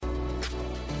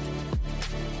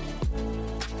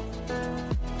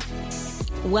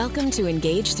Welcome to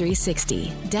Engage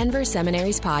 360, Denver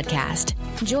Seminary's podcast.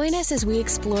 Join us as we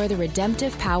explore the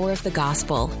redemptive power of the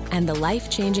gospel and the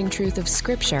life-changing truth of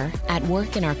Scripture at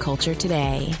work in our culture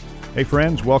today. Hey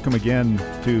friends, welcome again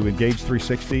to Engage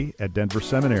 360 at Denver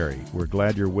Seminary. We're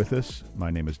glad you're with us. My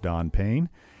name is Don Payne,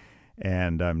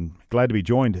 and I'm glad to be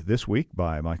joined this week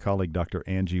by my colleague, Dr.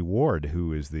 Angie Ward,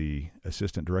 who is the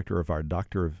Assistant Director of our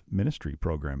Doctor of Ministry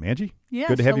program. Angie, yes,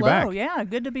 good to have you back. Yeah,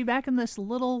 good to be back in this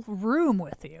little room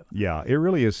with you. Yeah, it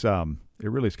really is. It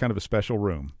really is kind of a special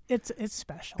room. It's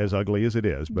special, as ugly as it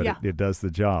is, but yeah. it does the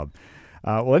job.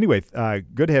 Well, anyway,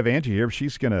 good to have Angie here.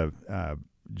 She's going to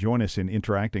join us in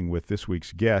interacting with this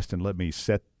week's guest, and let me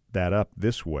set that up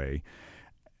this way.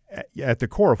 At the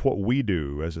core of what we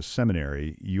do as a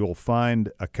seminary, you'll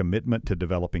find a commitment to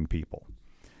developing people,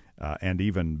 and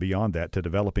even beyond that, to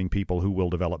developing people who will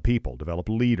develop people, develop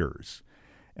leaders.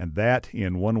 And that,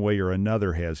 in one way or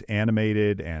another, has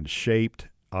animated and shaped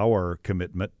our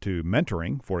commitment to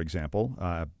mentoring, for example,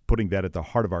 putting that at the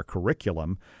heart of our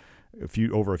curriculum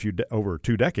over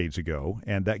 2 decades ago,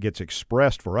 and that gets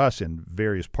expressed for us in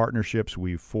various partnerships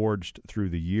we've forged through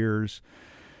the years.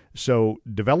 So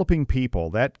developing people,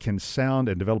 that can sound,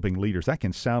 and developing leaders, that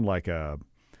can sound like a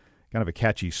kind of a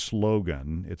catchy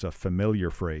slogan. It's a familiar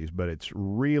phrase, but it's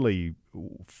really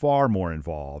far more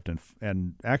involved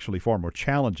and actually far more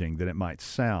challenging than it might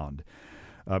sound,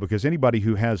 because anybody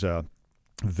who has a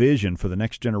vision for the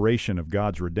next generation of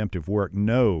God's redemptive work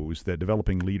knows that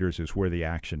developing leaders is where the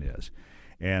action is.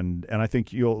 And I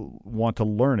think you'll want to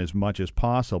learn as much as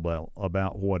possible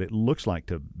about what it looks like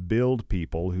to build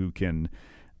people who can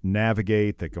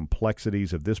navigate the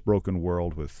complexities of this broken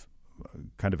world with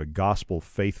kind of a gospel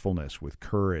faithfulness, with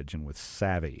courage and with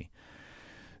savvy.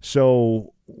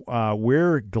 So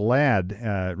we're glad,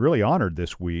 really honored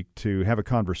this week to have a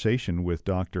conversation with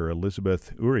Dr.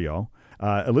 Elizabeth Uriel.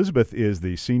 Elizabeth is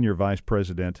the Senior Vice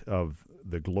President of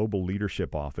the Global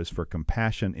Leadership Office for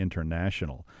Compassion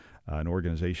International, an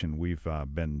organization we've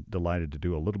been delighted to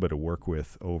do a little bit of work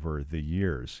with over the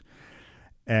years.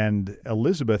 And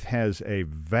Elizabeth has a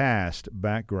vast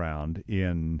background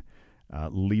in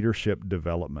leadership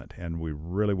development, and we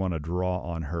really want to draw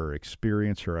on her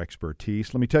experience, her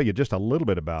expertise. Let me tell you just a little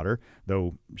bit about her,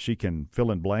 though she can fill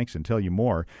in blanks and tell you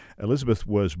more. Elizabeth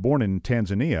was born in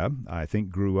Tanzania, I think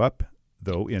grew up,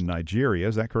 though, in Nigeria.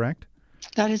 Is that correct?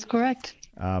 That is correct.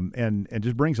 And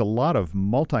just brings a lot of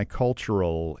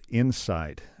multicultural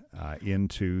insight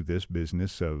into this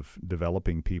business of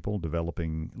developing people,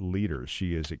 developing leaders.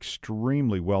 She is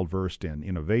extremely well-versed in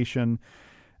innovation,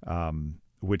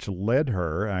 which led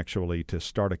her actually to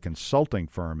start a consulting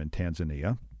firm in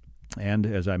Tanzania. And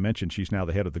as I mentioned, she's now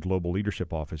the head of the Global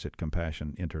Leadership Office at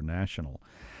Compassion International.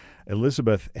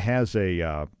 Elizabeth has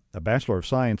a Bachelor of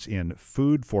Science in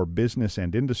Food for Business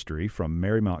and Industry from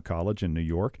Marymount College in New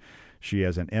York. She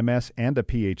has an MS and a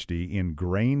PhD in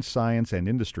Grain Science and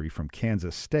Industry from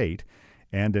Kansas State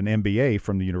and an MBA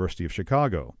from the University of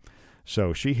Chicago.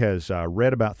 So she has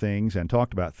read about things and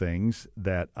talked about things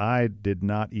that I did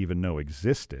not even know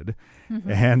existed,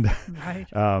 and Right.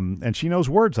 And she knows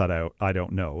words I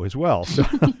don't know as well. So,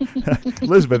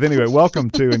 Elizabeth, anyway,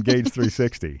 welcome to Engage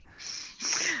 360.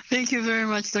 Thank you very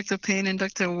much, Dr. Payne and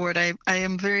Dr. Ward. I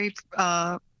am very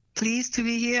pleased to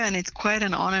be here, and it's quite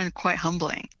an honor and quite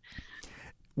humbling.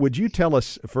 Would you tell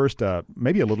us first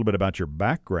maybe a little bit about your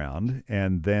background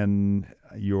and then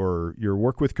your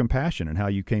work with Compassion and how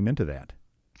you came into that?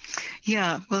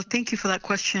 Yeah, well, thank you for that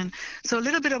question. So a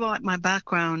little bit about my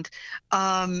background.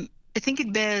 I think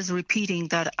it bears repeating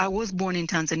that I was born in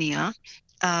Tanzania,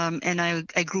 and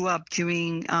I grew up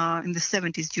during in the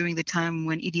 70s, during the time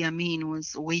when Idi Amin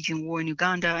was waging war in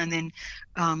Uganda, and then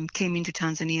came into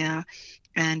Tanzania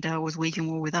and was waging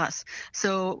war with us.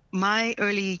 So my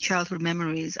early childhood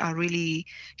memories are really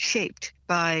shaped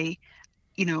by,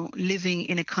 living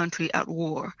in a country at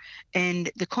war.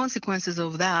 And the consequences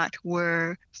of that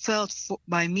were felt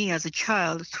by me as a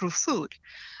child through food.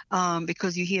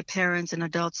 Because you hear parents and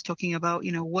adults talking about,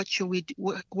 what should we feed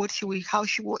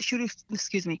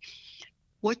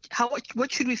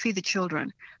the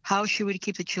children? How should we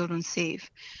keep the children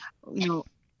safe?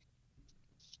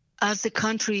 As the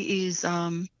country is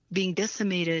being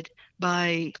decimated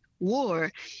by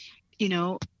war,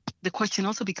 the question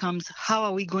also becomes, how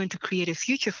are we going to create a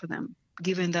future for them,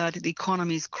 given that the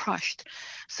economy is crushed?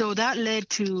 So that led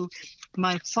to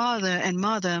my father and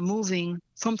mother moving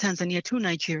from Tanzania to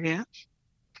Nigeria,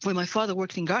 where my father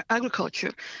worked in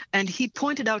agriculture. And he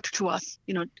pointed out to us,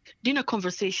 dinner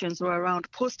conversations were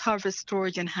around post-harvest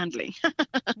storage and handling,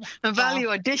 and value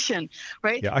addition,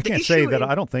 right? Yeah, I can't say that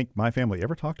I don't think my family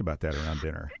ever talked about that around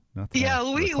dinner.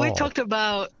 We talked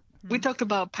about We talked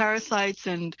about parasites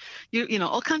and you know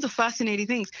all kinds of fascinating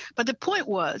things. But the point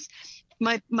was,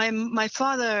 my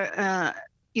father,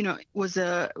 was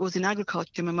in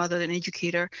agriculture. My mother an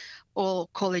educator, all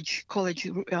college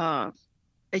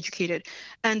educated,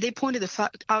 and they pointed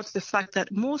out the fact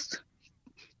that most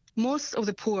of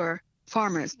the poor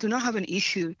farmers do not have an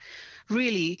issue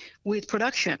really with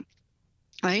production,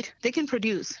 right? They can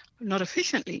produce, not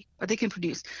efficiently, but they can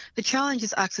produce. The challenge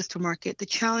is access to market. The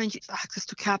challenge is access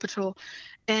to capital.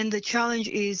 And the challenge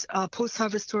is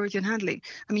post-harvest storage and handling.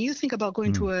 I mean, you think about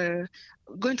going to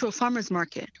a farmer's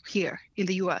market here in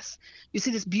the U.S. You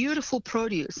see this beautiful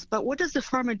produce, but what does the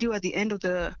farmer do at the end of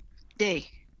the day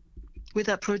with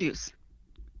that produce?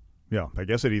 Yeah, I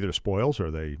guess it either spoils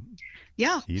or they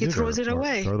he throws it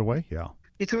away. Throw it away, yeah.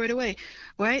 They throw it away,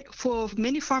 right? For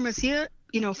many farmers here,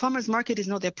 farmers market is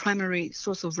not their primary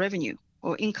source of revenue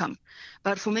or income.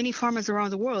 But for many farmers around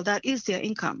the world, that is their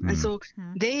income. And so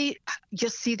they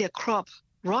just see their crop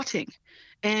rotting.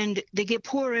 And they get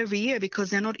poorer every year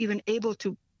because they're not even able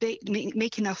to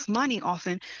make enough money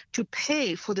often to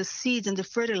pay for the seeds and the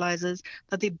fertilizers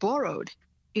that they borrowed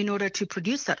in order to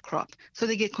produce that crop. So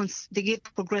they get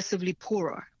progressively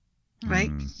poorer.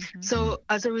 Right. Mm-hmm. So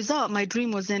as a result, my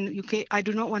dream was then, okay, I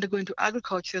do not want to go into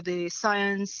agriculture, the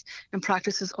science and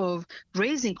practices of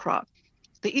raising crop.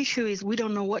 The issue is we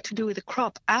don't know what to do with the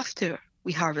crop after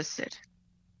we harvest it.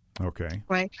 Okay.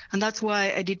 Right. And that's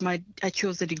why I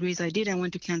chose the degrees I did. I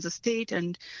went to Kansas State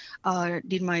and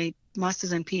did my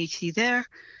master's and PhD there.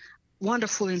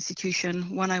 Wonderful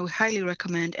institution, one I would highly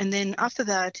recommend. And then after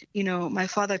that, my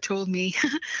father told me,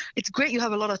 it's great you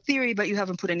have a lot of theory, but you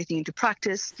haven't put anything into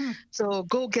practice. So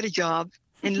go get a job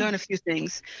and learn a few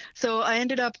things. So I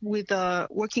ended up with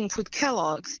working with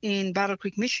Kellogg's in Battle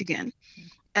Creek, Michigan.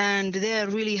 And there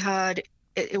really had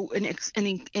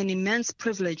an immense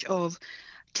privilege of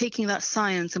taking that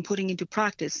science and putting into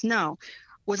practice. Now,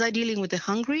 was I dealing with the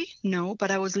hungry? No,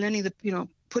 but I was learning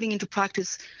putting into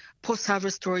practice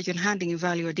post-harvest storage and handling and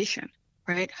value addition,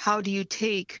 right? How do you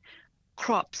take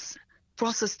crops,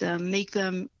 process them, make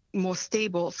them more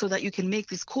stable so that you can make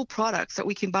these cool products that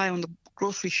we can buy on the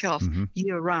grocery shelf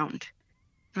year round,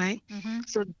 right? Mm-hmm.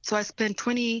 So I spent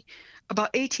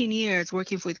about 18 years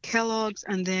working with Kellogg's,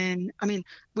 and then,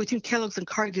 between Kellogg's and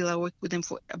Cargill, I worked with them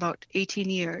for about 18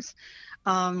 years.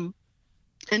 And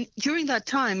during that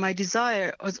time, my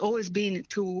desire has always been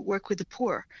to work with the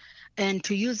poor and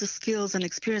to use the skills and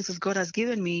experiences God has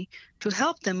given me to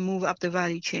help them move up the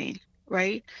value chain,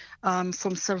 right?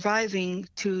 From surviving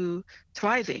to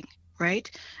thriving, right?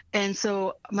 And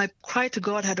so my cry to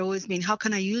God had always been, how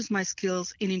can I use my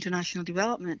skills in international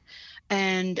development?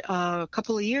 And a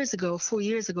couple of years ago, 4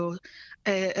 years ago,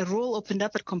 a role opened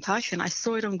up at Compassion. I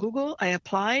saw it on Google, I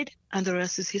applied, and the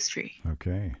rest is history.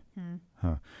 Okay.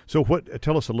 Huh. So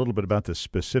tell us a little bit about the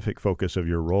specific focus of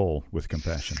your role with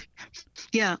Compassion.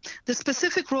 Yeah, the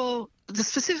specific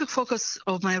focus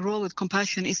of my role with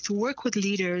Compassion is to work with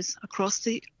leaders across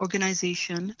the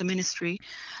organization, the ministry,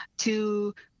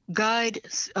 to guide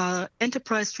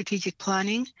enterprise strategic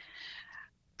planning,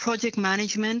 project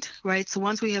management, right? So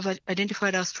once we have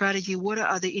identified our strategy, what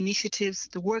are the initiatives,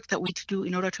 the work that we need to do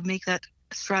in order to make that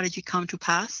strategy come to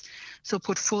pass? So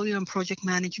portfolio and project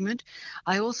management.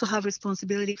 I also have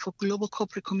responsibility for global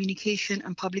corporate communication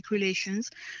and public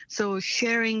relations. So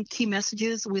sharing key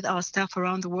messages with our staff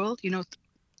around the world,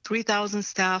 3,000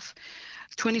 staff,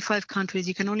 25 countries.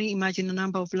 You can only imagine the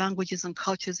number of languages and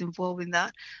cultures involved in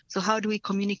that. So how do we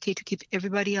communicate to keep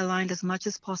everybody aligned as much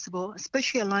as possible,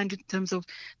 especially aligned in terms of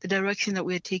the direction that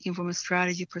we are taking from a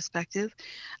strategy perspective?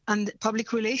 And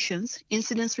public relations,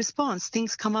 incident response,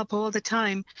 things come up all the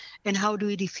time. And how do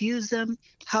we diffuse them?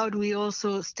 How do we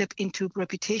also step into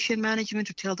reputation management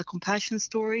to tell the Compassion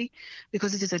story?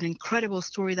 Because it is an incredible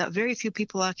story that very few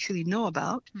people actually know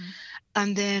about.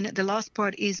 And then the last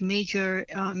part is major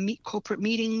corporate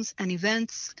meetings and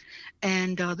events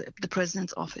and the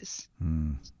president's office.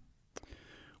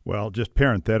 Well, just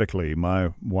parenthetically,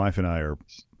 my wife and I are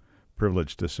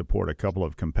privileged to support a couple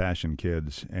of Compassion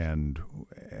kids and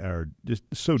are just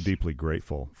so deeply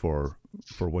grateful for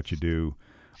what you do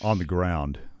on the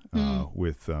ground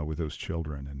with those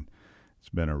children. And it's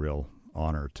been a real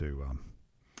honor to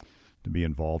be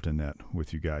involved in that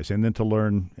with you guys, and then to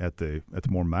learn at the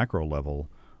more macro level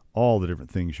all the different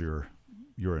things you're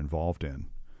involved in.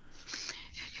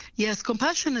 Yes,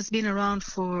 Compassion has been around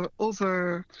for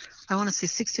over, I want to say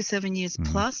 67 years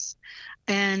plus.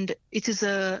 And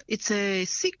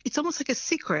it's almost like a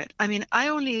secret. I mean, I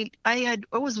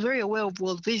was very aware of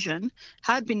World Vision,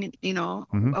 had been,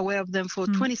 aware of them for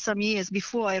 20 some years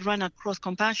before I ran across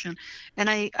Compassion. And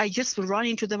I just run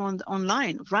into them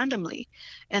online randomly.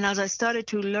 And as I started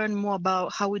to learn more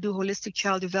about how we do holistic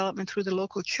child development through the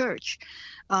local church,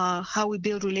 how we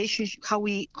build relationships, how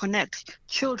we connect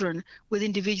children with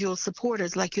individual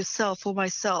supporters like yourself or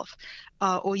myself,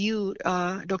 or you,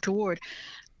 Dr. Ward,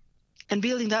 and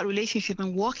building that relationship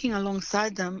and walking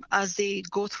alongside them as they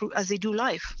do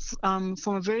life, from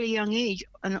a very young age,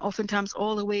 and oftentimes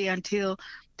all the way until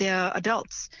they're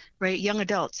adults, right? Young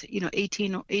adults,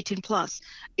 18 plus.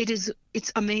 It's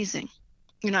amazing,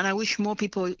 and I wish more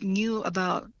people knew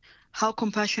about how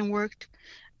Compassion worked,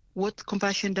 what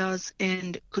Compassion does,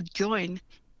 and could join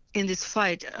in this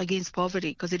fight against poverty,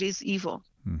 because it is evil.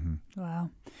 Mm-hmm. Wow.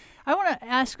 I want to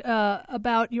ask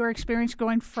about your experience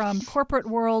going from corporate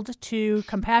world to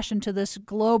Compassion to this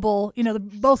global,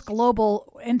 both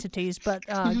global entities, but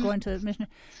going to mission.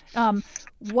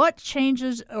 What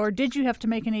changes, or did you have to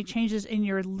make any changes in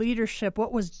your leadership?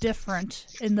 What was different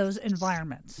in those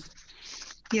environments?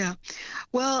 Yeah,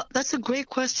 well, that's a great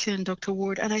question, Dr.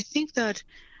 Ward. And I think that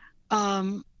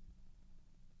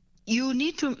you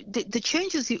need to, the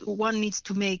changes one needs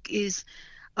to make is,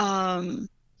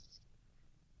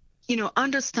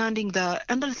 understanding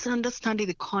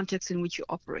the context in which you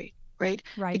operate, right?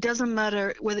 Right. It doesn't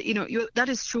matter whether, that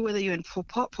is true whether you're in for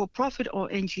profit or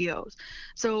NGOs.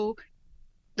 So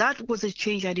that was a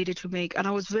change I needed to make. And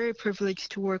I was very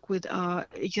privileged to work with a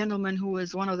gentleman who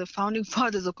was one of the founding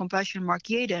fathers of Compassion, Mark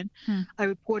Yaden. I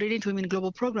reported into him in a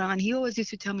global program. And he always used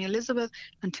to tell me, Elizabeth,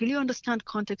 until you understand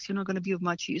context, you're not going to be of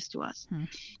much use to us.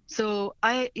 So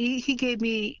he gave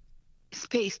me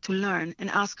space to learn and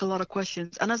ask a lot of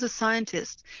questions. And as a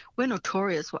scientist, we're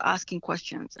notorious for asking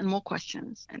questions and more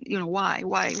questions. And, why?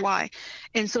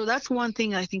 And so that's one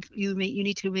thing I think you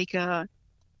need to make a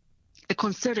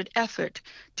concerted effort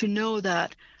to know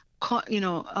that,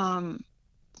 nonprofits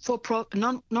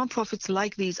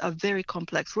like these are very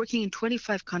complex. Working in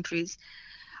 25 countries,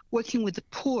 working with the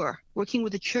poor, working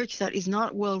with a church that is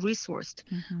not well resourced,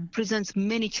 presents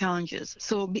many challenges.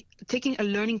 So taking a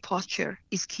learning posture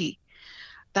is key.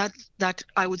 That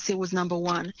I would say was number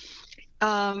one.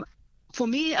 For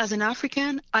me as an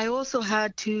African, I also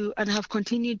had to, and have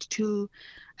continued to,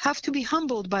 have to be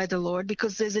humbled by the Lord,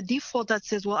 because there's a default that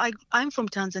says, well, I'm from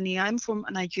Tanzania, I'm from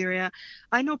Nigeria,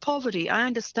 I know poverty, I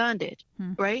understand it,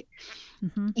 right?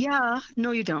 Yeah,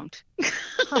 no, you don't.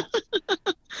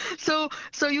 So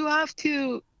you have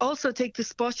to also take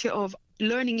this posture of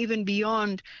learning even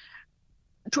beyond,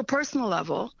 to a personal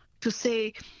level, to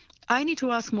say, I need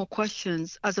to ask more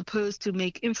questions as opposed to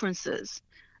make inferences,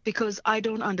 because I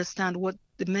don't understand what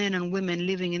the men and women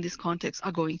living in this context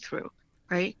are going through,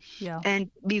 right? Yeah. And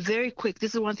be very quick.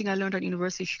 This is one thing I learned at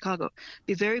University of Chicago.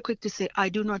 Be very quick to say, I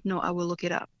do not know, I will look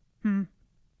it up,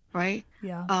 right?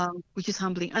 Yeah. Which is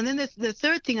humbling. And then the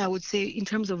third thing I would say in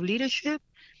terms of leadership,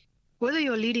 whether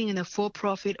you're leading in a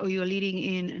for-profit or you're leading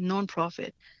in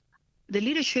non-profit, the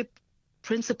leadership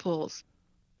principles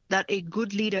that a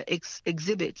good leader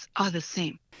exhibits are the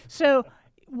same. So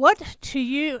what to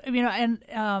you, and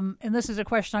this is a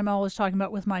question I'm always talking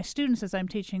about with my students as I'm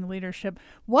teaching leadership,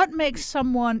 what makes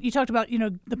someone, you talked about,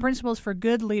 the principles for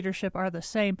good leadership are the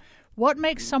same. What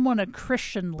makes someone a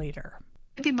Christian leader?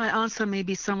 Maybe my answer may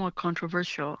be somewhat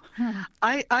controversial.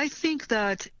 I think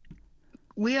that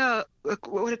a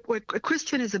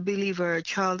Christian is a believer, a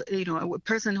child, a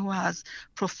person who has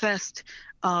professed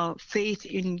faith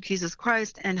in Jesus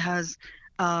Christ and has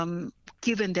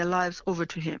given their lives over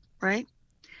to him, right?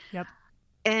 Yep.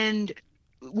 And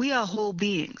we are whole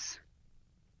beings.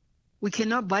 We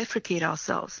cannot bifurcate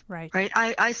ourselves, right?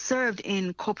 I served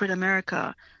in corporate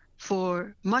America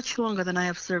for much longer than I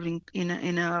have served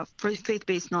in a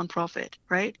faith-based nonprofit,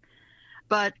 right?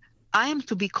 But I am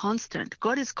to be constant.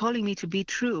 God is calling me to be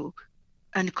true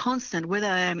and constant, whether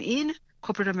I am in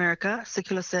corporate America,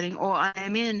 secular setting, or I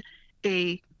am in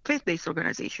a faith-based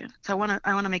organization. So I want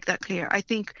to make that clear. I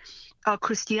think our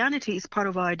Christianity is part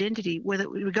of our identity,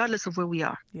 regardless of where we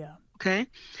are. Yeah. Okay.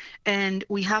 And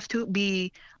we have to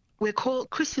be.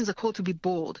 Christians are called to be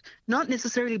bold, not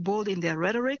necessarily bold in their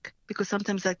rhetoric, because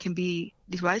sometimes that can be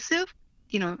divisive.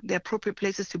 The appropriate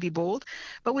places to be bold,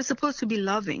 but we're supposed to be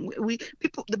loving.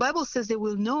 The Bible says they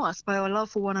will know us by our love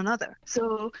for one another.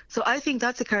 So I think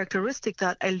that's a characteristic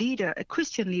that a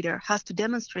Christian leader has to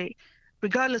demonstrate,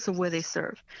 regardless of where they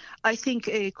serve. I think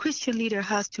a Christian leader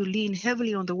has to lean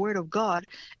heavily on the Word of God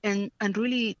and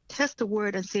really test the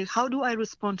Word and say, how do I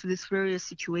respond to these various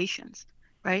situations?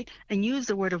 right? And use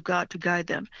the Word of God to guide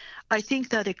them. I think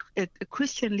that a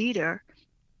Christian leader,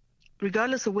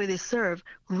 regardless of where they serve,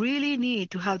 really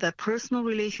need to have that personal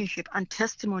relationship and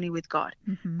testimony with God,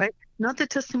 right? Not the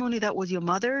testimony that was your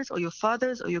mother's or your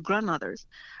father's or your grandmother's.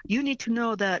 You need to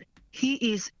know that He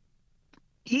is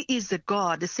the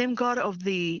God, the same God of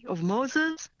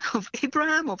Moses, of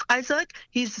Abraham, of Isaac.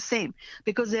 He's the same,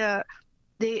 because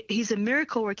He's a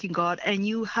miracle working God, and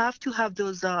you have to have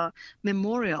those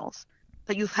memorials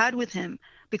that you've had with Him,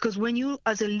 because when you,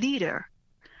 as a leader,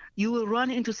 you will run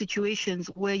into situations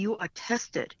where you are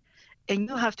tested and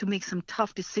you have to make some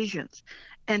tough decisions.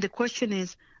 And the question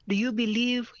is, do you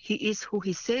believe He is who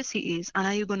He says He is? And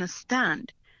are you going to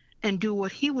stand and do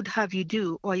what He would have you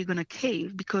do? Or are you going to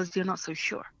cave because you're not so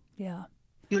sure? Yeah.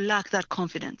 You lack that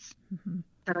confidence,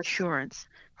 that assurance,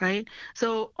 right?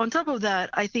 So on top of that,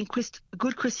 I think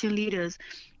good Christian leaders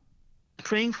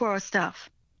praying for our staff,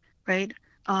 right?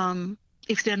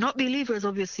 If they're not believers,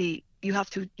 obviously, you have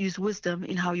to use wisdom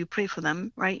in how you pray for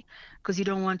them, right? Because you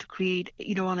don't want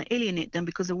to alienate them,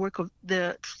 because the work of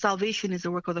the salvation is the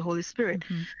work of the Holy Spirit.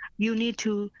 You need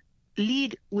to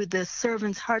lead with the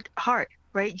servant's heart,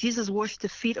 right? Jesus washed the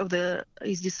feet of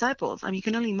his disciples. I mean, you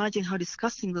can only imagine how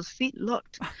disgusting those feet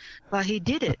looked, but He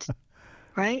did it.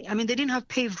 Right? I mean, they didn't have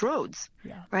paved roads,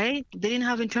 right? They didn't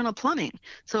have internal plumbing.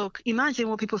 So imagine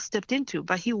what people stepped into,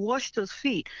 but He washed those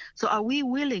feet. So are we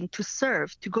willing to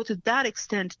serve, to go to that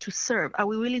extent to serve? Are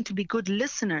we willing to be good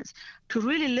listeners, to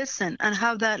really listen and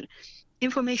have that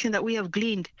information that we have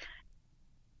gleaned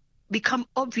become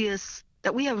obvious,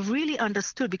 that we have really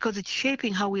understood, because it's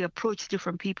shaping how we approach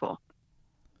different people,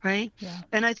 right? Yeah.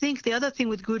 And I think the other thing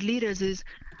with good leaders is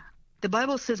the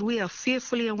Bible says we are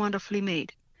fearfully and wonderfully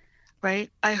made.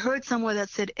 Right? I heard somewhere that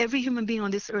said every human being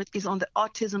on this earth is on the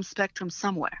autism spectrum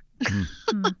somewhere.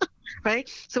 Right?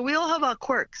 So we all have our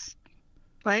quirks,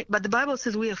 right? But the Bible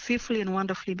says we are fearfully and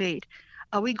wonderfully made.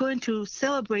 Are we going to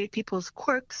celebrate people's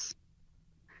quirks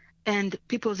and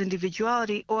people's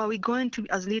individuality, or are we going to,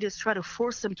 as leaders, try to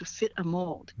force them to fit a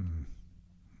mold?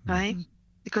 Right?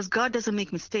 Because God doesn't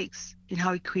make mistakes in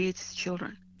how He creates His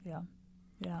children. Yeah.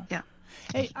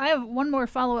 Hey, I have one more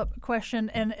follow-up question,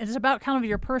 and it's about kind of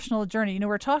your personal journey.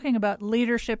 We're talking about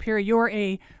leadership here. You're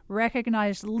a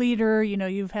recognized leader.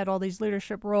 You've had all these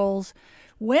leadership roles.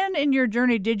 When in your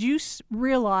journey did you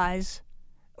realize,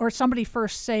 or somebody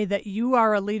first say that you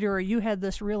are a leader, or you had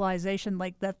this realization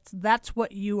like that's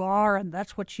what you are and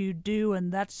that's what you do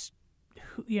and that's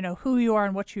who you are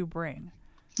and what you bring?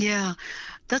 Yeah,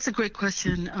 that's a great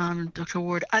question, Dr.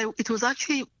 Ward. It was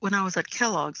actually when I was at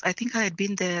Kellogg's. I think I had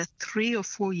been there 3 or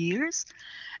 4 years.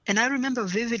 And I remember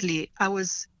vividly, I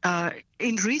was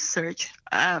in research.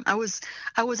 I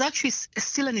was actually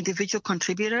still an individual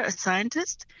contributor, a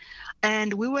scientist.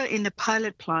 And we were in the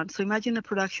pilot plant. So imagine a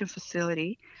production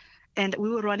facility. And we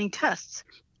were running tests.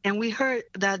 And we heard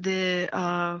that the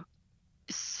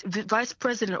vice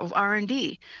president of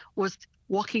R&D was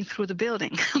walking through the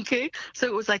building. Okay. So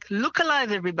it was like, look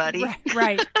alive, everybody.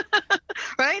 Right.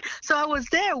 Right. So I was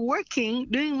there working,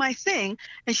 doing my thing.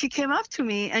 And she came up to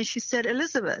me and she said,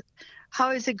 Elizabeth,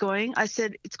 how is it going? I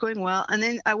said, it's going well. And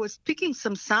then I was picking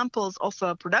some samples of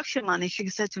a production line. And she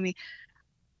said to me,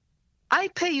 I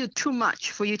pay you too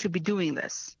much for you to be doing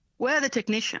this. Where are the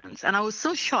technicians? And I was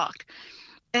so shocked.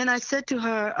 And I said to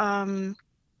her,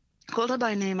 called her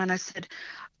by name. And I said,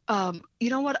 you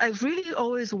know what, I've really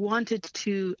always wanted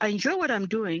to, I enjoy what I'm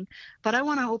doing, but I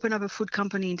want to open up a food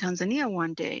company in Tanzania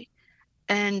one day.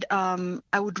 And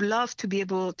I would love to be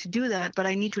able to do that, but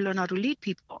I need to learn how to lead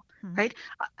people, right?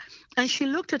 And she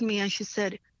looked at me and she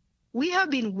said, we have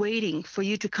been waiting for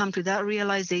you to come to that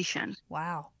realization.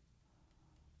 Wow.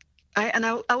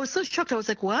 I was so shocked. I was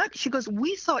like, what? She goes,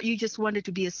 we thought you just wanted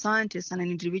to be a scientist and an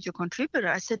individual contributor.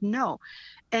 I said, no.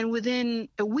 And within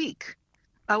a week,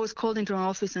 I was called into an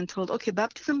office and told, okay,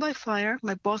 baptism by fire.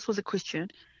 My boss was a Christian.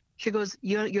 She goes,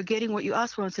 you're getting what you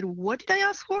asked for. I said, what did I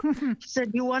ask for? She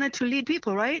said, you wanted to lead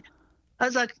people, right? I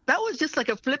was like, that was just like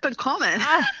a flippant comment.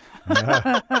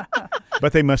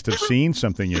 But they must have seen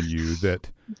something in you that...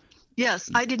 Yes,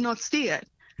 I did not see it.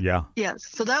 Yeah. Yes.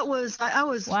 So that was, I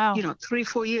was, wow.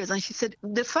 3-4 years. And she said,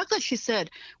 the fact that she said,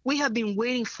 we have been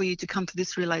waiting for you to come to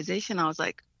this realization, I was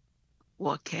like,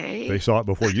 okay. They saw it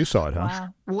before you saw it, huh?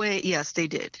 Wow. Yes, they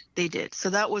did. They did. So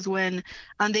that was when,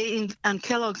 and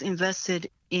Kellogg's invested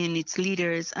in its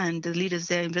leaders, and the leaders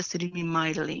there invested in me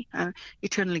mightily. I'm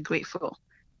eternally grateful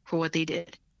for what they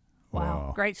did.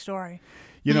 Wow. Great story.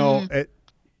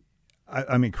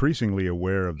 I'm increasingly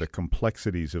aware of the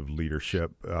complexities of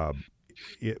leadership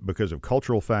because of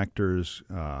cultural factors,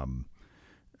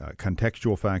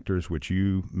 contextual factors, which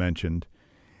you mentioned.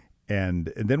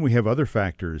 And then we have other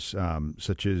factors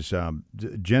such as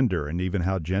gender, and even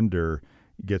how gender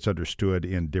gets understood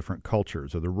in different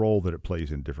cultures, or the role that it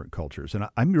plays in different cultures. And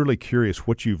I'm really curious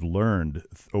what you've learned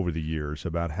over the years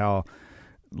about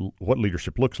what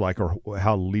leadership looks like, or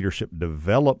how leadership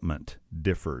development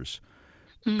differs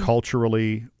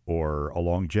culturally or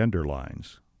along gender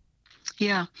lines.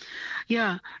 Yeah,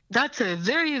 that's a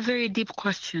very, very deep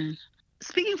question.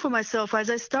 Speaking for myself,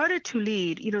 as I started to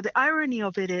lead, the irony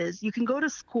of it is you can go to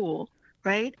school,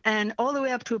 right, and all the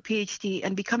way up to a PhD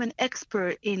and become an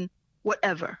expert in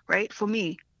whatever, right? For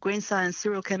me, grain science,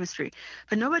 cereal chemistry,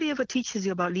 but nobody ever teaches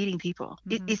you about leading people.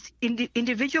 It's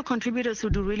individual contributors who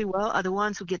do really well are the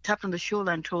ones who get tapped on the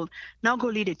shoulder and told, now go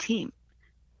lead a team,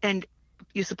 and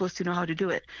you're supposed to know how to do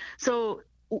it. So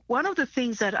one of the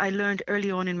things that I learned early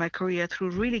on in my career through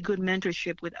really good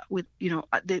mentorship with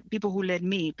the people who led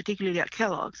me, particularly at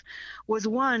Kellogg's, was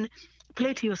one,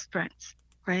 play to your strengths,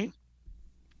 right?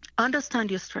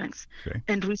 Understand your strengths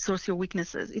and resource your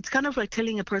weaknesses. It's kind of like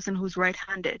telling a person who's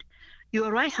right-handed, you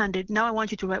are right-handed, now I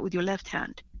want you to write with your left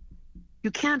hand. You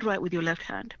can't write with your left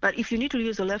hand, but if you need to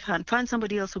use your left hand, find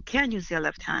somebody else who can use their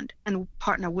left hand and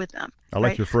partner with them. I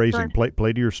like your phrasing,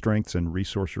 play to your strengths and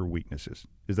resource your weaknesses.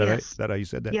 Is that yes. that how you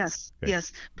said that? Yes,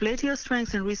 yes. Play to your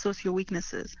strengths and resource your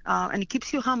weaknesses. And it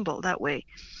keeps you humble that way.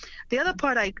 The other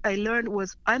part I learned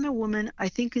was I'm a woman, I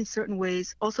think in certain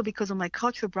ways, also because of my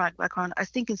cultural background, I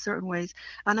think in certain ways,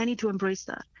 and I need to embrace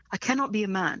that. I cannot be a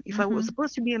man. If I was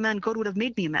supposed to be a man, God would have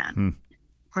made me a man,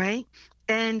 right?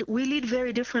 And we lead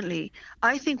very differently.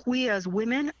 I think we as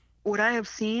women, what I have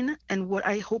seen and what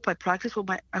I hope I practice,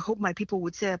 I hope my people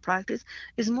would say I practice,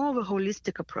 is more of a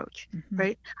holistic approach,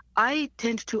 right? I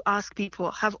tend to ask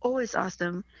people, have always asked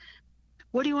them,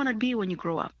 what do you want to be when you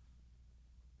grow up?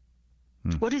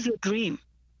 What is your dream?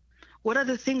 What are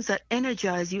the things that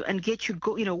energize you and get you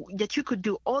that you could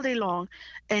do all day long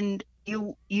and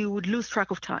you would lose track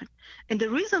of time? And the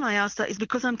reason I ask that is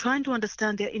because I'm trying to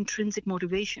understand their intrinsic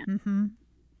motivation,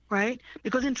 right?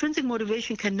 Because intrinsic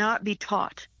motivation cannot be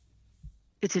taught.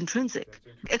 It's intrinsic.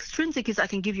 Extrinsic is I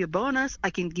can give you a bonus, I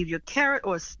can give you a carrot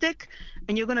or a stick,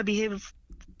 and you're going to behave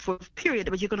for a period,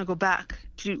 but you're going to go back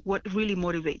to what really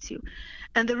motivates you.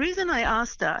 And the reason I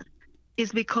ask that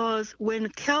is because when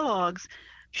Kellogg's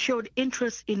showed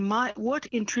interest in what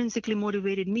intrinsically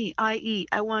motivated me, i.e.,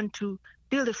 I want to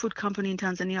build a food company in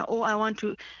Tanzania, or I want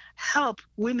to help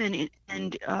women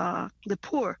and the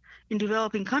poor in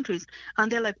developing countries. And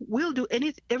they're like, we'll do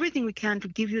everything we can to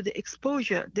give you the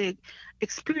exposure, the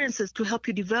experiences to help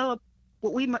you develop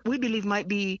what we believe might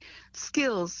be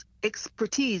skills,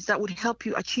 expertise that would help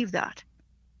you achieve that.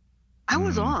 I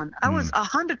was I was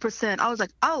 100%. I was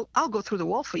like, I'll go through the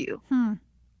wall for you.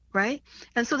 Right?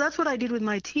 And so that's what I did with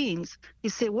my teams. You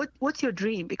say, what's your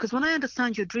dream? Because when I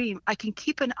understand your dream, I can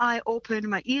keep an eye open,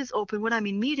 my ears open when I'm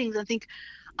in meetings and think,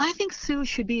 I think Sue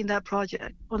should be in that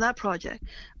project, on that project.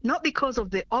 Not because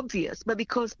of the obvious, but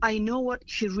because I know what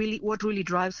really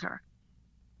drives her.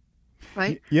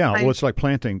 Right? Yeah, well, it's like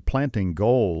planting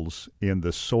goals in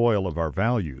the soil of our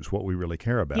values, what we really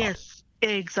care about. Yes,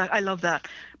 exactly. I love that.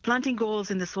 Planting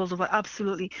goals in the soils of our,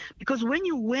 absolutely. Because when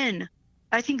you win,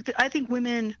 I think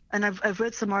women, and I've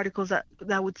read some articles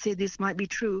that would say this might be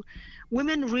true.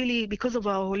 Women really, because of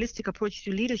our holistic approach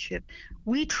to leadership,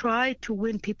 we try to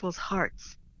win people's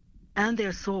hearts and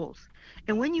their souls.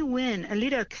 And when you win, a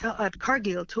leader at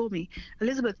Cargill told me,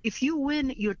 Elizabeth, if you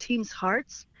win your team's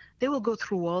hearts, they will go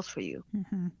through walls for you,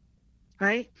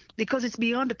 right? Because it's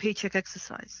beyond a paycheck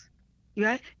exercise,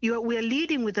 right? We are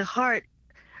leading with the heart,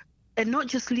 and not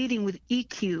just leading with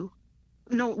EQ.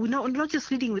 No, not just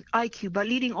leading with IQ, but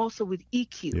leading also with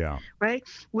EQ. Yeah. Right?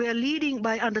 We are leading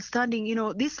by understanding,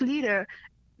 this leader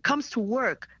comes to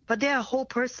work, but they're a whole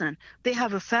person. They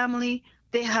have a family,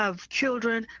 they have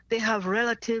children, they have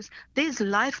relatives. There's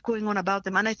life going on about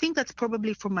them. And I think that's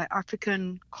probably from my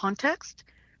African context,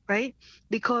 right?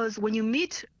 Because when you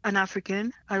meet an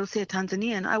African, I would say a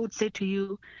Tanzanian, I would say to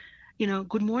you,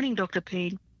 good morning, Dr.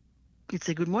 Payne. You'd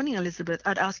say, good morning, Elizabeth.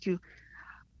 I'd ask you,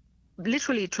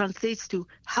 literally it translates to,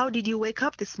 how did you wake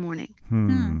up this morning?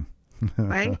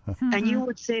 Right? And you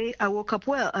would say, I woke up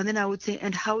well. And then I would say,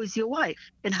 and how is your wife?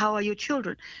 And how are your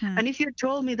children? And if you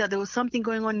told me that there was something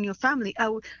going on in your family,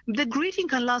 the greeting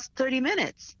can last 30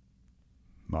 minutes.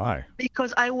 My.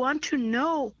 Because I want to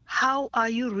know, how are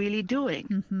you really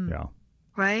doing? Yeah.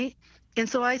 Right? And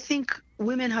so I think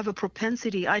women have a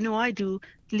propensity, I know I do,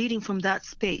 leading from that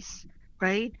space,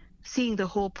 right? Seeing the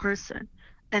whole person.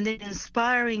 And then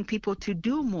inspiring people to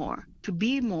do more, to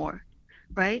be more,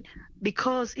 right?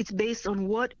 Because it's based on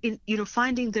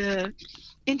finding the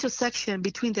intersection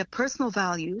between their personal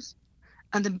values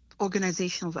and the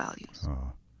organizational values.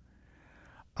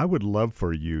 I would love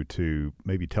for you to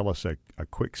maybe tell us a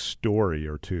quick story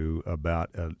or two about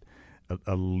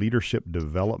a leadership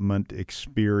development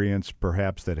experience,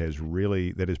 perhaps that has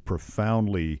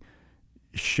profoundly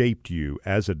shaped you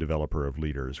as a developer of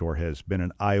leaders, or has been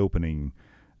an eye-opener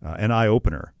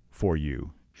for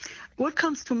you. What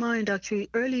comes to mind, actually,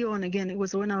 early on, again, it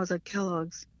was when I was at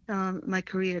Kellogg's, my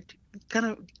career, kind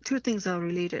of two things are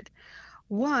related.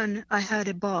 One, I had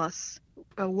a boss,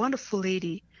 a wonderful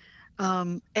lady,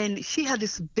 and she had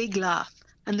this big laugh.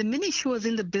 And the minute she was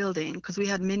in the building, because we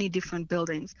had many different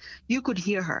buildings, you could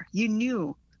hear her. You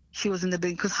knew she was in the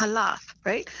building because her laugh,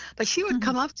 right? But she would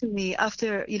come up to me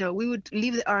after, we would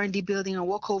leave the R&D building and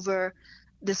walk over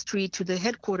the street to the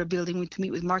headquarter building to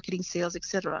meet with marketing, sales,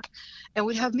 etc. And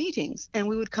we'd have meetings, and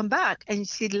we would come back, and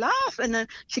she'd laugh, and then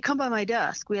she'd come by my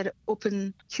desk. We had an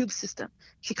open cube system.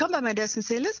 She'd come by my desk and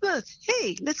say, Elizabeth,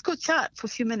 hey, let's go chat for a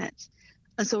few minutes.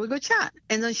 And so we go chat.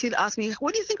 And then she'd ask me,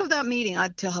 what do you think of that meeting?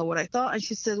 I'd tell her what I thought. And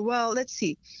she said, well, let's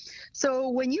see. So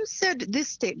when you said this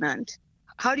statement,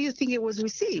 how do you think it was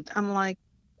received? I'm like,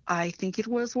 I think it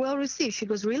was well received. She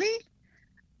goes, really?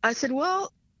 I said,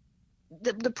 well,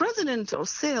 the president of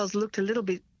sales looked a little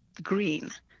bit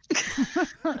green.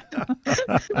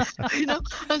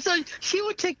 And so she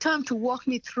would take time to walk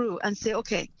me through and say,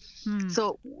 okay,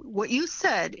 so what you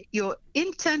said, your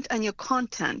intent and your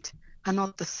content are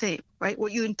not the same, right?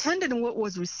 What you intended and what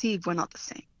was received were not the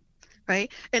same,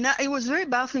 right? And it was very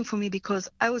baffling for me because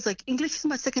I was like, English is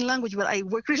my second language, but I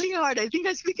work really hard. I think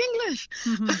I speak English,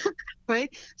 right?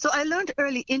 So I learned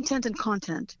early intent and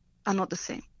content are not the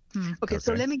same. Okay,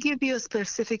 so let me give you a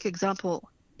specific example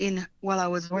while I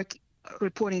was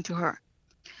reporting to her.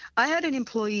 I had an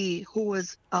employee who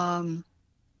had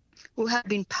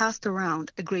been passed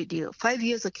around a great deal. 5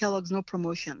 years at Kellogg's, no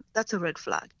promotion. That's a red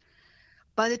flag.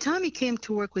 By the time he came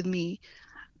to work with me,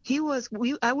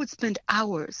 I would spend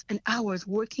hours and hours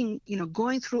working,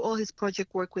 going through all his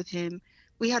project work with him.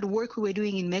 We had work we were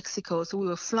doing in Mexico, so we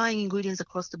were flying ingredients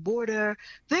across the border,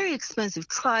 very expensive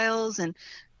trials and,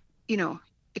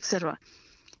 etc.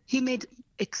 He made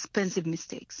expensive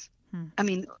mistakes. I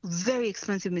mean, very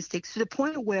expensive mistakes, to the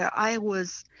point where I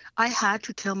had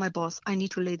to tell my boss, I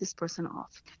need to lay this person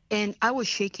off. And I was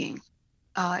shaking.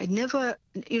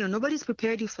 Nobody's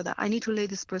prepared you for that. I need to lay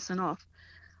this person off.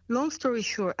 Long story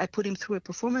short, I put him through a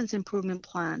performance improvement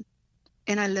plan,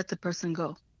 and I let the person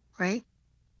go, right?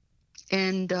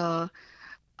 And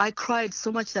I cried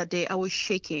so much that day. I was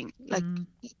shaking. Like,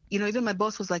 even my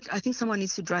boss was like, I think someone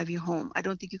needs to drive you home. I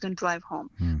don't think you can drive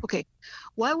home. Okay.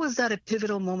 Why was that a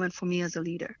pivotal moment for me as a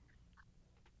leader?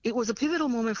 It was a pivotal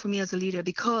moment for me as a leader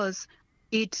because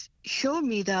it showed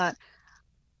me that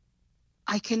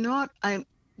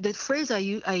the phrase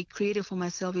I created for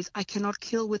myself is, I cannot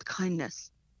kill with kindness,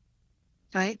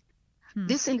 right?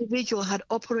 This individual had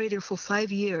operated for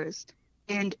 5 years,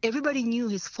 and everybody knew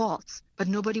his faults, but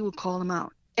nobody would call him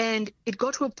out. And it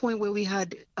got to a point where we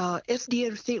had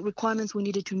FDA state requirements we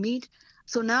needed to meet.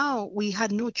 So now we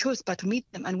had no choice but to meet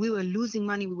them, and we were losing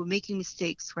money. We were making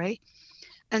mistakes, right?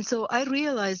 And so I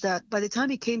realized that by the time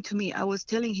he came to me, I was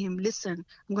telling him, listen,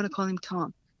 I'm going to call him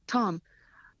Tom. Tom,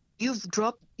 you've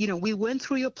dropped, we went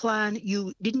through your plan.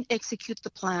 You didn't execute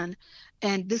the plan,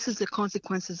 and this is the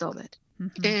consequences of it.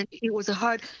 And it was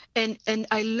and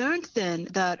I learned then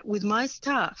that with my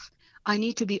staff, I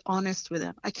need to be honest with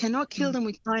them. I cannot kill them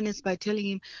with kindness by telling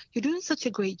him, you're doing such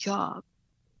a great job,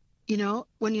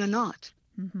 when you're not.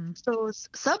 So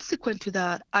subsequent to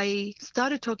that, I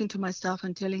started talking to my staff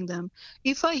and telling them,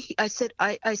 I said,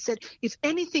 if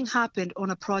anything happened on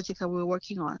a project that we were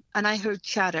working on, and I heard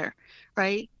chatter,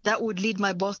 right, that would lead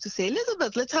my boss to say,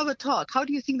 Elizabeth, let's have a talk. How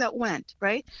do you think that went,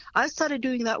 right? I started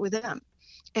doing that with them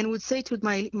and would say to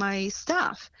my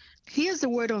staff, here's the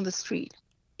word on the street.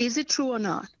 Is it true or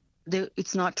not?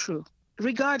 It's not true.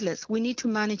 Regardless, we need to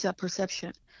manage that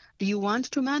perception. Do you want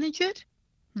to manage it?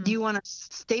 Do you want to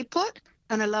stay put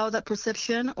and allow that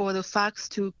perception or the facts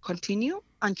to continue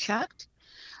unchecked?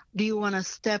 Do you want to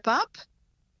step up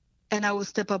and I will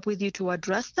step up with you to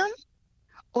address them?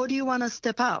 Or do you want to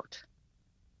step out?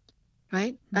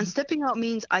 Right? And stepping out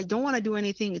means I don't want to do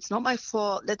anything. It's not my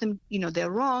fault. Let them,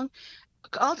 they're wrong.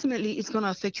 Ultimately, it's going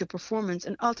to affect your performance.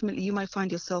 And ultimately, you might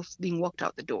find yourself being walked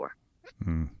out the door.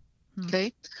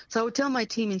 Okay? So I would tell my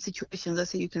team in situations, I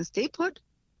say, you can stay put,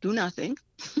 do nothing,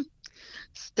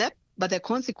 but there are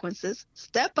consequences.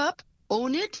 Step up,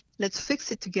 own it, let's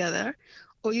fix it together,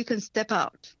 or you can step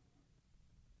out.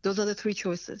 Those are the three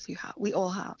choices we all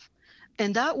have.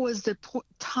 And that was the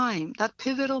time, that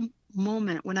pivotal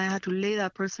moment when I had to lay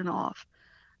that person off,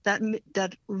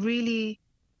 that really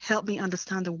helped me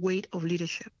understand the weight of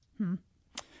leadership.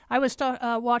 I was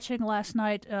watching last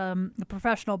night the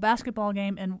professional basketball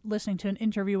game and listening to an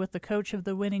interview with the coach of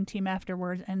the winning team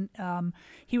afterwards, and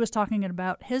he was talking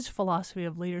about his philosophy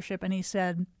of leadership, and he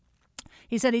said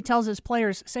he tells his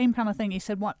players same kind of thing. He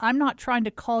said, "What I'm not trying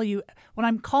to call you when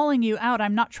I'm calling you out,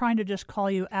 I'm not trying to just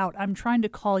call you out. I'm trying to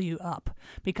call you up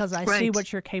because I see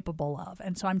what you're capable of,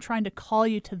 and so I'm trying to call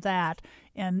you to that."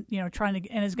 And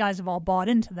and his guys have all bought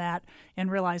into that and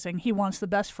realizing he wants the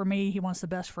best for me, he wants the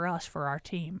best for us, for our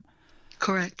team.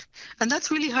 Correct, and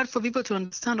that's really hard for people to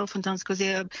understand oftentimes because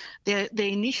their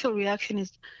initial reaction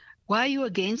is, "Why are you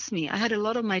against me?" I had a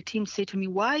lot of my team say to me,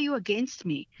 "Why are you against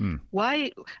me?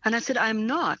 Why?" And I said, "I'm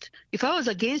not. If I was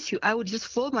against you, I would just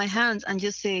fold my hands and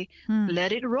just say,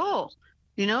 let it roll.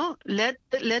 Let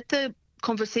the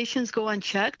conversations go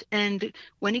unchecked. And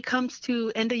when it comes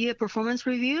to end of year performance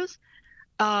reviews,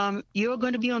 you're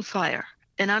going to be on fire,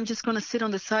 and I'm just going to sit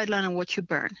on the sideline and watch you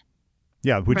burn."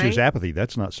 Yeah, which is apathy.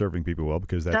 That's not serving people well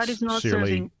because that is not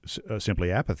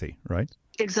simply apathy, right?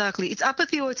 Exactly. It's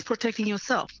apathy or it's protecting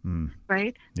yourself,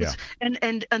 right? Yeah.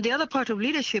 And the other part of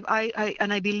leadership,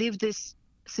 I believe this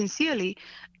sincerely,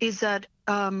 is that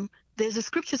there's a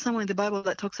scripture somewhere in the Bible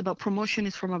that talks about promotion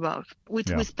is from above. We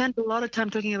spent a lot of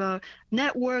time talking about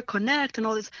network, connect, and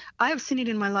all this. I have seen it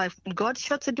in my life. When God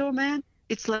shuts a door, man,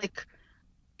 it's like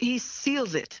he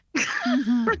seals it.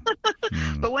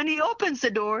 But when he opens the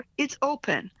door, it's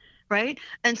open, right?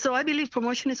 And so I believe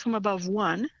promotion is from above,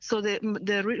 one. So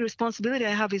the responsibility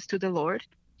I have is to the Lord.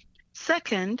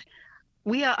 Second,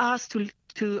 we are asked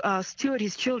to steward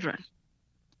his children.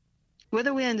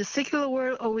 Whether we are in the secular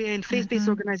world or we are in faith-based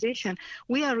organization,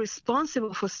 we are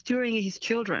responsible for stewarding his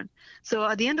children. So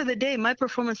at the end of the day, my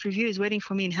performance review is waiting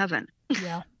for me in heaven.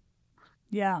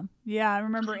 Yeah. I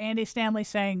remember Andy Stanley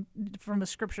saying from the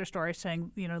scripture story,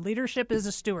 saying, leadership is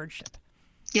a stewardship.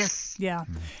 Yes. Yeah.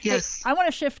 Yes. Hey, I want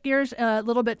to shift gears a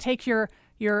little bit, take your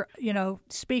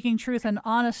speaking truth and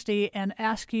honesty, and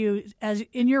ask you, as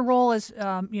in your role as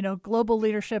global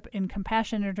leadership in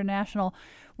Compassion International,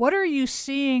 what are you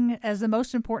seeing as the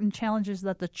most important challenges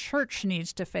that the church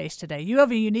needs to face today? You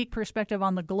have a unique perspective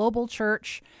on the global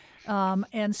church.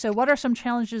 And so what are some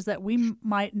challenges that we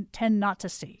might tend not to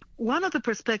see? One of the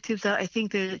perspectives that I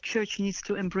think the church needs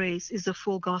to embrace is the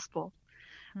full gospel,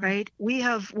 right? We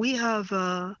have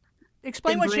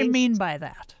explain what you mean by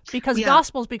that, because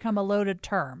gospel's become a loaded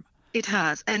term. It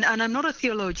has, and I'm not a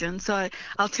theologian, so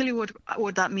I'll tell you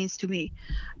what that means to me.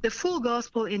 The full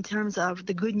gospel in terms of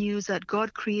the good news that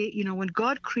God when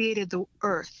God created the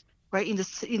earth, right? In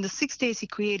the 6 days he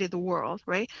created the world,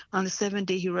 right? On the 7th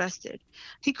day he rested.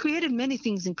 He created many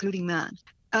things, including man,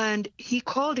 and he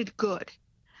called it good.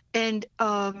 And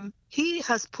he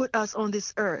has put us on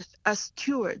this earth as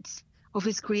stewards of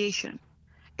his creation.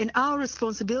 And our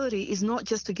responsibility is not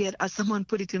just to get, as someone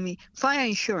put it to me, fire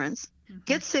insurance,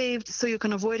 get saved so you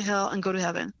can avoid hell and go to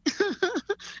heaven.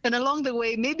 And along the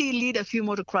way, maybe lead a few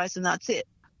more to Christ, and that's it.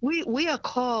 We are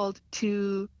called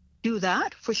to do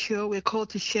that, for sure. We're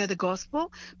called to share the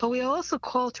gospel, but we are also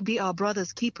called to be our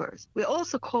brother's keepers. We're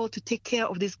also called to take care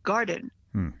of this garden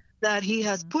that he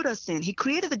has put us in. He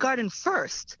created the garden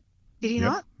first, did he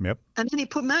not? Yep. And then he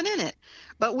put man in it.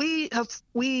 But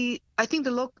I think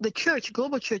the church,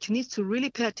 global church, needs to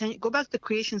really pay attention, go back to the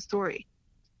creation story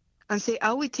and say,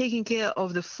 are we taking care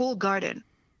of the full garden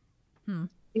in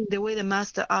the way the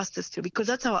master asked us to? Because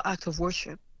that's our act of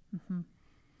worship.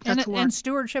 And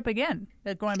stewardship again,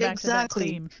 going back to that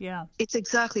theme. Yeah. It's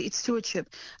stewardship.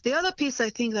 The other piece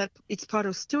I think that it's part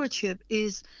of stewardship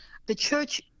is the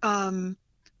church,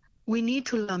 we need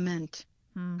to lament.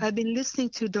 I've been listening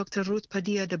to Dr. Ruth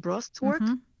Padilla de Brost's work,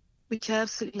 which I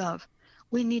absolutely love.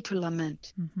 We need to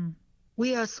lament.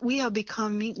 We are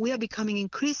becoming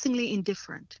increasingly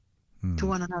indifferent to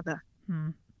one another.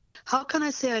 How can I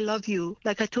say I love you?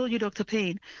 Like I told you, Dr.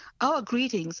 Payne, our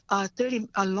greetings are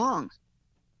long.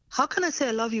 How can I say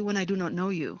I love you when I do not know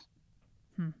you?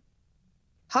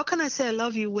 How can I say I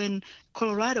love you when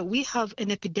Colorado, we have an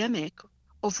epidemic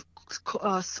of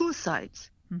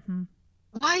suicides?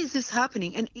 Why is this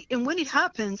happening? And when it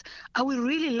happens, are we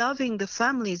really loving the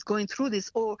families going through this,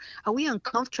 or are we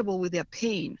uncomfortable with their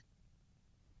pain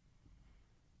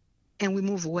and we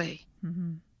move away?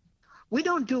 We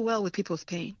don't do well with people's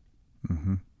pain,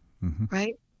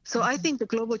 right? So I think the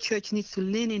global church needs to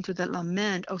lean into that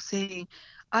lament of saying,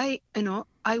 I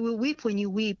will weep when you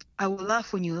weep. I will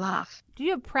laugh when you laugh. Do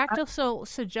you have practical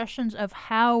suggestions of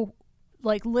how,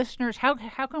 like listeners, how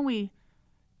do we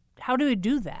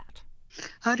do that?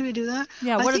 How do we do that?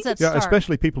 Yeah, where does that start? Yeah,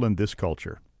 especially people in this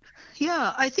culture.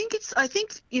 Yeah, I think in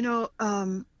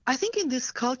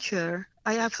this culture,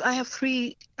 I have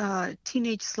 3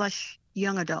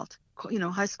 teenage/young adult,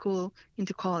 high school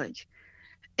into college.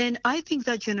 And I think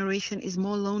that generation is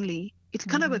more lonely. It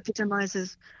kind of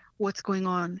epitomizes what's going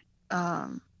on,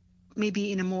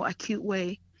 maybe in a more acute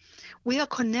way. We are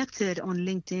connected on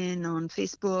LinkedIn, on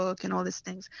Facebook, and all these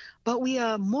things, but we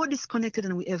are more disconnected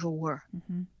than we ever were.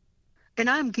 Mm-hmm. And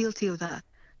I'm guilty of that.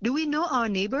 Do we know our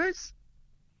neighbors?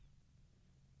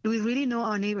 Do we really know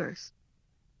our neighbors?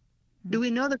 Do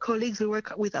we know the colleagues we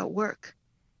work with at work?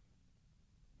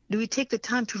 Do we take the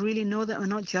time to really know them and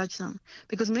not judge them?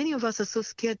 Because many of us are so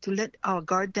scared to let our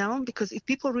guard down, because if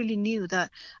people really knew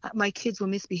that my kids were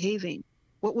misbehaving,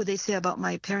 what would they say about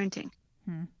my parenting?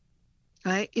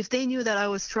 Right? If they knew that I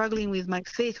was struggling with my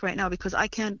faith right now because I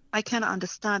cannot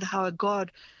understand how a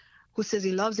God who says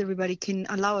he loves everybody can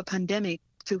allow a pandemic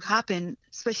to happen,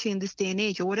 especially in this day and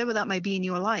age, or whatever that might be in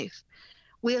your life.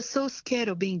 We are so scared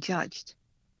of being judged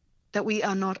that we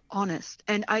are not honest.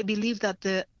 And I believe that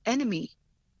the enemy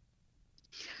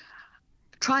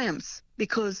triumphs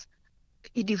because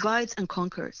he divides and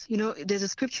conquers. There's a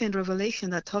scripture in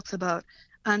Revelation that talks about,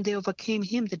 and they overcame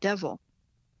him, the devil,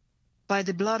 by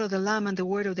the blood of the Lamb and the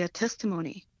word of their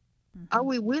testimony. Mm-hmm. Are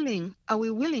we willing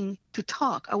to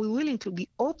talk? Are we willing to be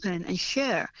open and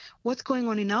share what's going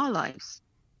on in our lives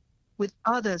with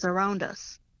others around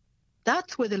us?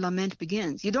 That's where the lament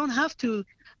begins. You don't have to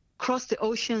cross the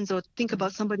oceans or think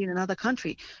about somebody in another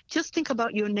country. Just think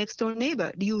about your next door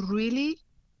neighbor.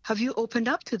 Have you opened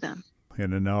up to them?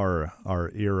 And in our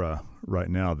era right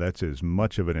now, that's as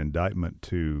much of an indictment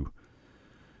to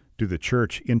the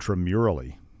church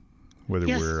intramurally, whether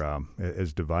we're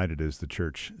as divided as the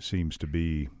church seems to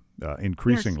be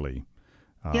increasingly.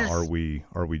 Are we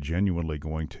genuinely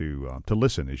going to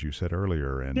listen, as you said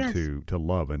earlier, and to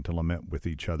love and to lament with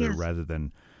each other rather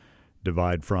than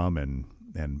divide from and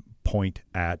point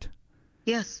at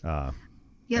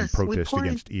and protest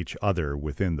against each other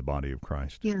within the body of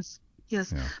Christ? Yes. Yeah.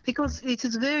 Because it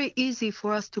is very easy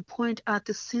for us to point at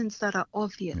the sins that are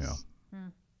obvious,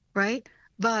 right?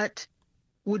 But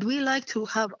would we like to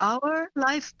have our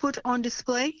life put on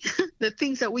display, the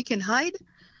things that we can hide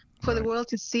for the world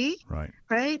to see?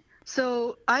 Right?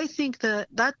 So I think that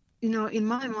in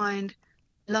my mind,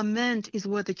 lament is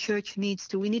what the church needs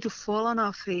to. We need to fall on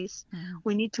our face.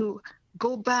 We need to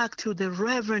go back to the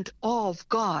reverent awe of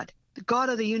God, the God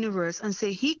of the universe, and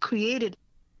say he created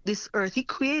this earth. He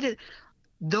created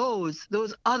those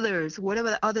others, whatever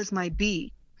the others might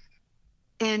be.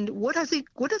 And what does he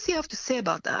have to say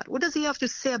about that? What does he have to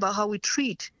say about how we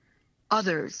treat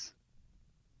others?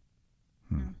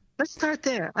 Let's start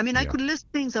there. I mean, I could list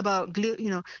things about,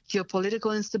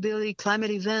 geopolitical instability,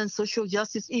 climate events, social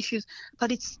justice issues,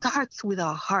 but it starts with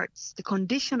our hearts, the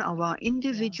condition of our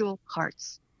individual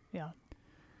hearts. Yeah.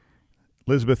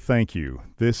 Elizabeth, thank you.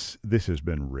 This has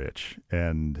been rich,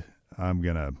 and I'm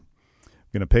gonna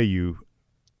pay you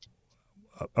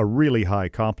a really high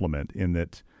compliment in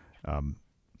that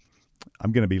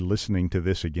I'm going to be listening to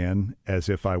this again as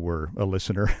if I were a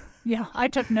listener. Yeah, I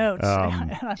took notes.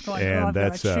 And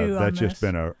that's just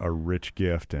been a rich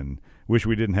gift, and wish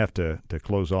we didn't have to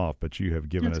close off, but you have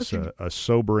given us a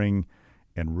sobering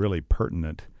and really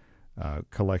pertinent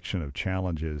collection of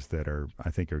challenges that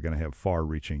I think are going to have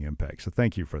far-reaching impacts. So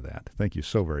thank you for that. Thank you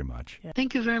so very much. Yeah.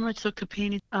 Thank you very much, Dr.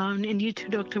 Payne, and you too,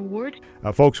 Dr. Ward.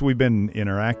 Folks, we've been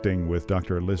interacting with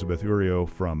Dr. Elizabeth Ureo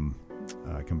from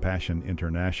Compassion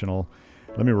International.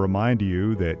 Let me remind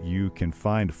you that you can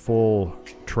find full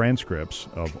transcripts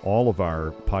of all of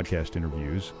our podcast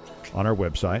interviews on our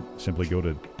website. Simply go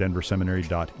to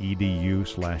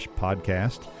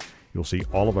denverseminary.edu/podcast. You'll see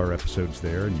all of our episodes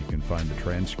there, and you can find the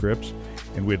transcripts.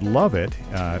 And we'd love it.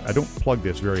 I don't plug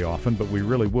this very often, but we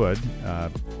really would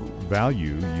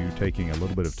value you taking a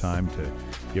little bit of time to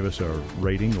give us a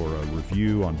rating or a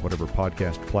review on whatever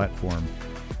podcast platform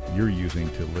you're using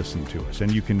to listen to us.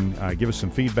 And you can give us some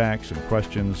feedback, some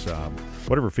questions,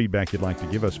 whatever feedback you'd like to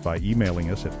give us by emailing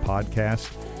us at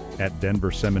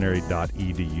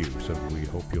podcast@denverseminary.edu. So we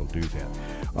hope you'll do that.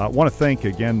 I want to thank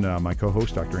again my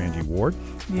co-host, Dr. Angie Ward,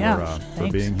 for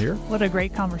being here. What a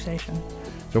great conversation.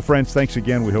 So friends, thanks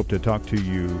again. We hope to talk to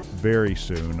you very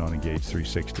soon on Engage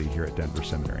 360 here at Denver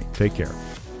Seminary. Take care.